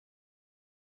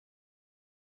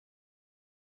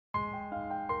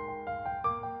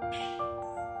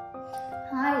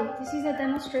Hi, this is a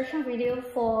demonstration video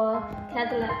for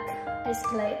Cadillac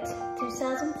Escalade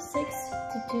 2006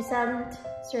 to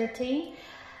 2013.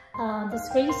 The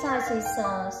screen size is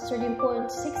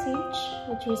 13.6 inch,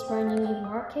 which is brand new in the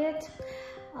market.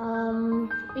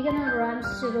 We're gonna run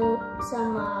through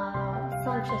some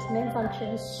main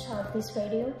functions of this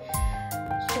radio.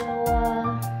 So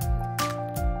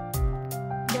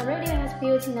the radio has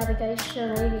built-in navigation,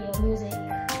 radio, music,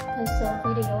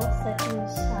 console, video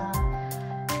settings,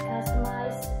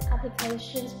 customized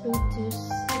applications, Bluetooth,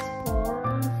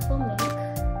 Explorer, phone link.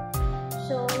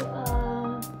 So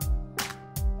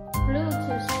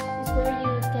Bluetooth is where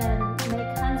you can make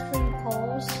hands-free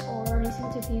calls or listen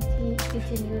to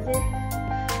beauty music.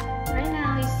 Right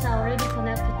now it's already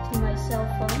connected to my cell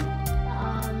phone.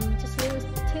 Just little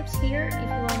tips here: if you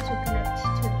want to connect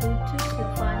to Bluetooth,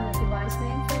 you'll find the device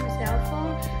name from the cell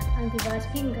phone and device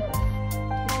pin code.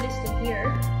 It's listed here.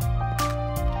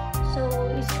 So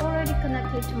it's already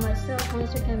connected to my cell phone,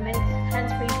 so you can make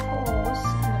hands-free calls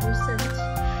and recent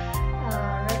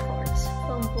records,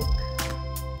 phone book,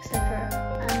 etc.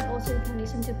 And also you can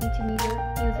listen to beauty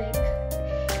music.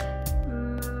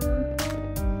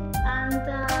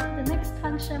 The next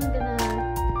function I'm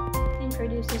gonna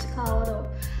introduce is called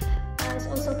it's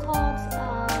also called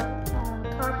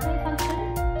CarPlay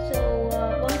function. So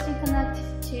once you connect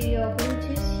to your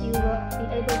Bluetooth, you will be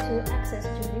able to access to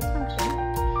this function.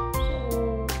 So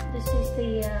this is the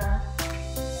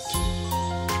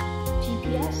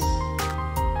GPS,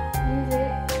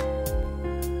 music,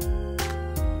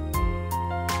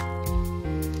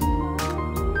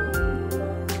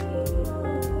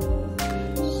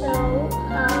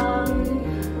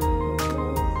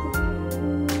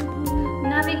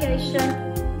 navigation.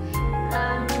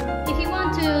 If you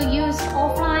want to use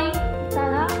offline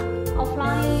data,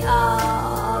 offline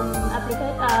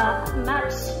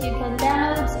maps, you can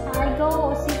download iGo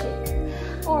or Cadillac,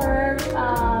 or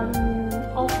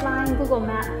offline Google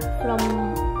Map from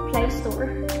Play Store.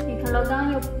 You can log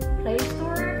on your Play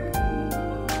Store,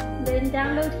 then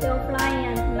download the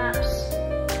offline maps.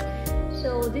 So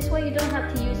this way you don't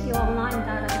have to use your online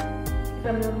data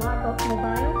from your mobile.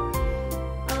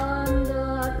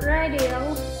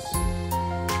 Radio,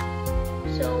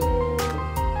 so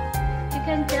you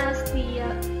can adjust the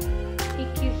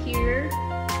EQ here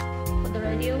for the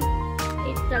radio.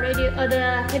 The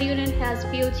head unit has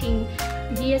built-in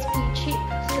DSP chip,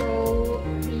 so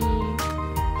the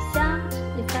sound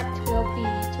effect will be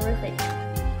terrific.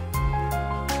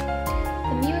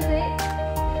 The music,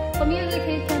 for music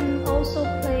you can also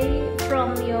play from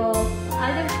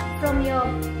either from your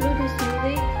Bluetooth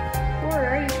music, or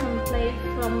you can play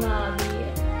from the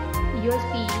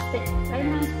USB stick. Right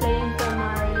now it's playing from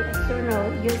my external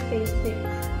USB stick.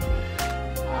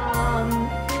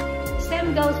 Same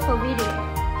goes for video.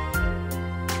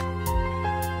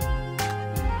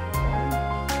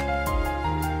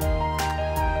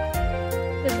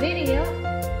 The video,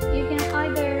 you can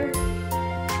either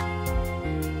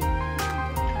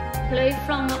play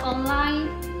from online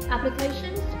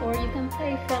applications, or you can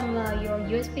play from your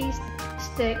USB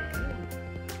stick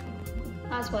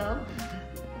as well.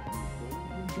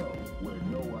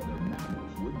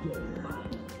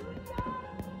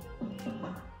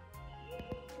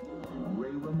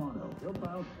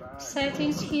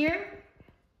 Settings here.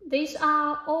 These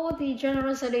are all the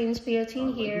general settings built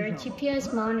in here: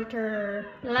 GPS monitor,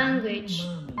 language,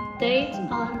 date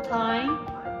and time,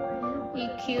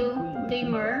 EQ,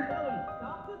 dimmer,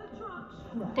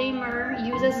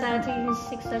 user settings,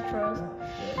 etc.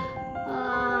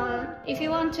 If you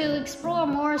want to explore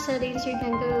more settings, you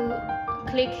can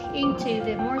click into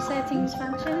the more settings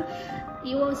function.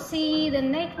 You will see the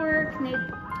network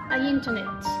and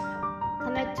internet.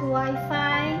 Connect to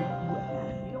Wi-Fi.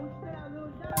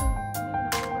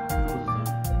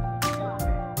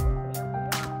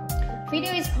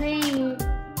 Video is playing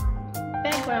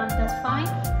background, that's fine.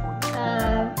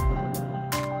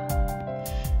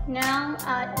 Now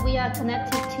we are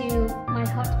connected to my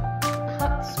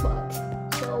hotspot,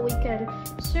 so we can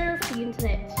surf the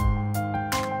internet.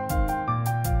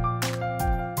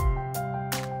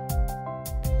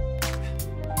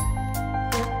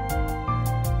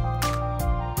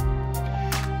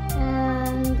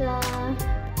 And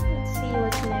let's see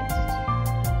what's next.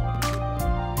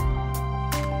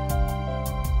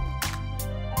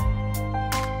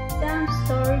 Sound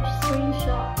storage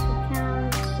screenshot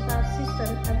account about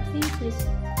system, everything is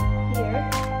here.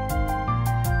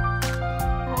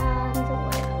 And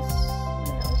what else?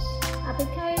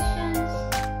 Applications.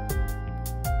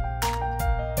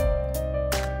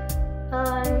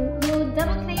 You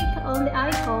double click on the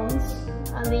icons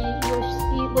and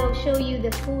it will show you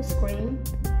the full screen.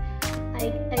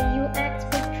 like a UX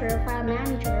picture file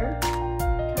manager,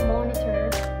 can monitor.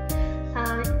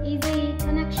 Easy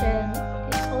connection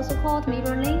is also called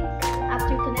mirror link.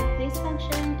 After you connect this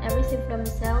function, everything from the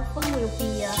cell phone will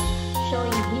be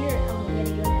showing here on the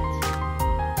unit.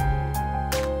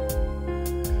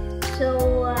 So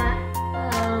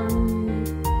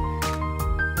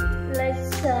let's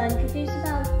talk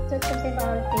something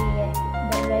about the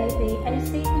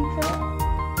AC control.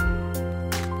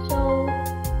 So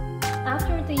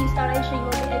after the installation, you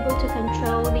will be able to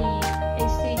control the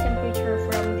AC temperature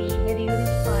from the head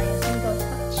unit by a single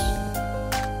touch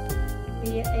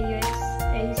via AUX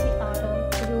AC Auto.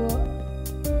 It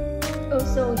will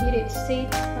also heated seat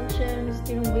functions,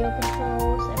 steering wheel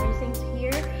controls, everything's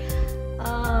here.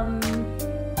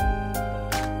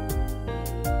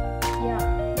 Yeah,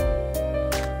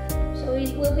 so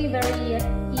it will be very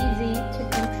easy to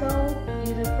control,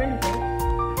 user-friendly.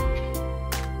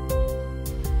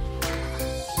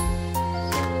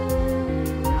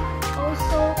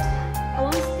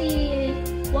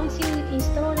 Once you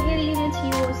install the head unit,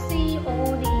 you will see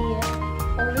all the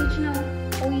original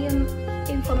OEM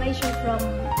information from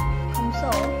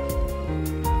console,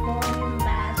 volume,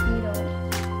 bass, middle,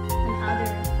 and other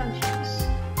functions,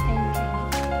 engine,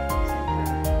 etc.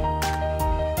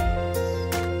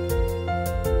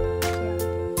 Yeah.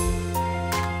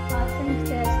 I think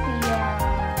that's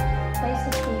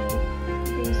basically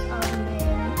these are the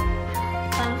main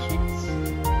functions.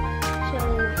 So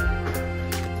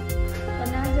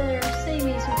another thing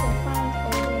is you can find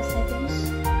all the settings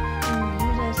in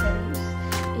user settings.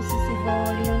 This is the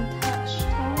volume, touch,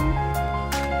 tone,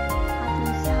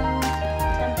 heartbeat sound,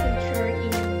 temperature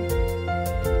in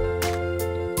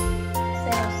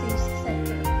Celsius, etc.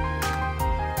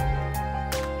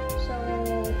 So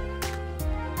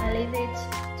I leave it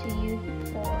to you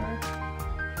for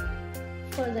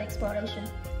further exploration.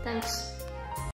 Thanks.